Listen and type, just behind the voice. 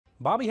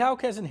Bobby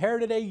Houck has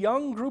inherited a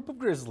young group of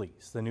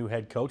Grizzlies. The new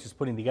head coach is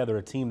putting together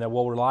a team that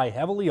will rely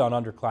heavily on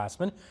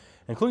underclassmen,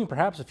 including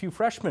perhaps a few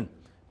freshmen.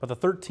 But the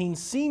 13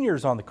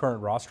 seniors on the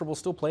current roster will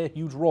still play a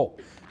huge role.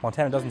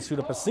 Montana doesn't suit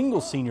up a single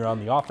senior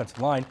on the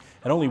offensive line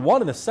and only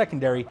one in the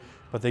secondary,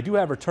 but they do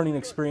have returning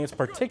experience,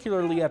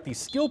 particularly at the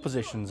skill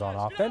positions on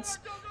offense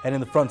and in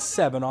the front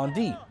seven on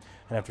D.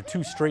 And after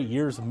 2 straight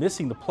years of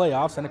missing the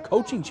playoffs and a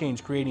coaching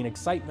change creating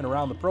excitement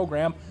around the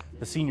program,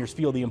 the seniors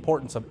feel the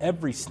importance of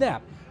every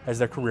snap as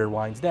their career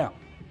winds down.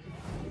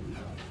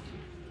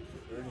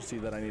 Urgency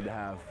that I need to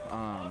have,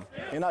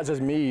 and not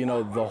just me,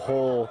 the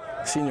whole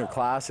senior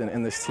class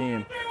and this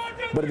team,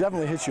 but it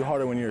definitely hits you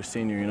harder when you're a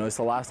senior. It's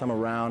the last time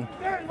around.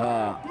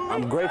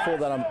 I'm grateful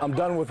that I'm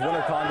done with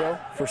winter condo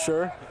for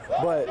sure,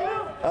 but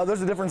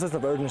there's a different sense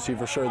of urgency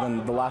for sure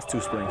than the last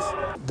 2 springs.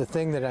 The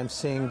thing that I'm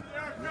seeing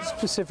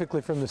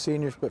specifically from the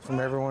seniors, but from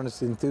everyone, is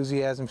the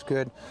enthusiasm's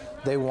good.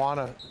 They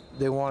want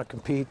to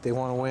compete, they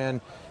want to win,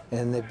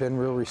 and they've been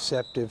real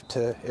receptive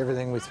to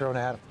everything we've thrown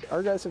at them.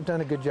 Our guys have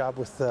done a good job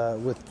with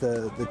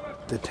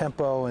the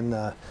tempo and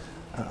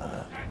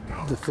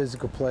the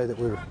physical play that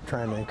we were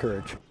trying to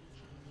encourage.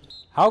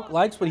 Houck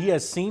likes what he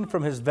has seen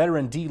from his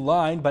veteran D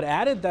line, but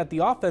added that the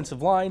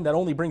offensive line that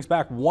only brings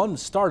back 1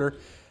 starter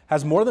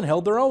has more than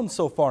held their own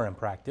so far in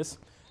practice.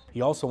 He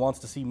also wants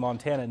to see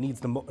Montana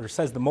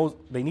says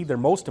they need their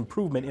most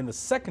improvement in the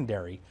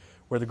secondary,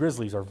 where the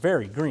Grizzlies are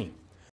very green.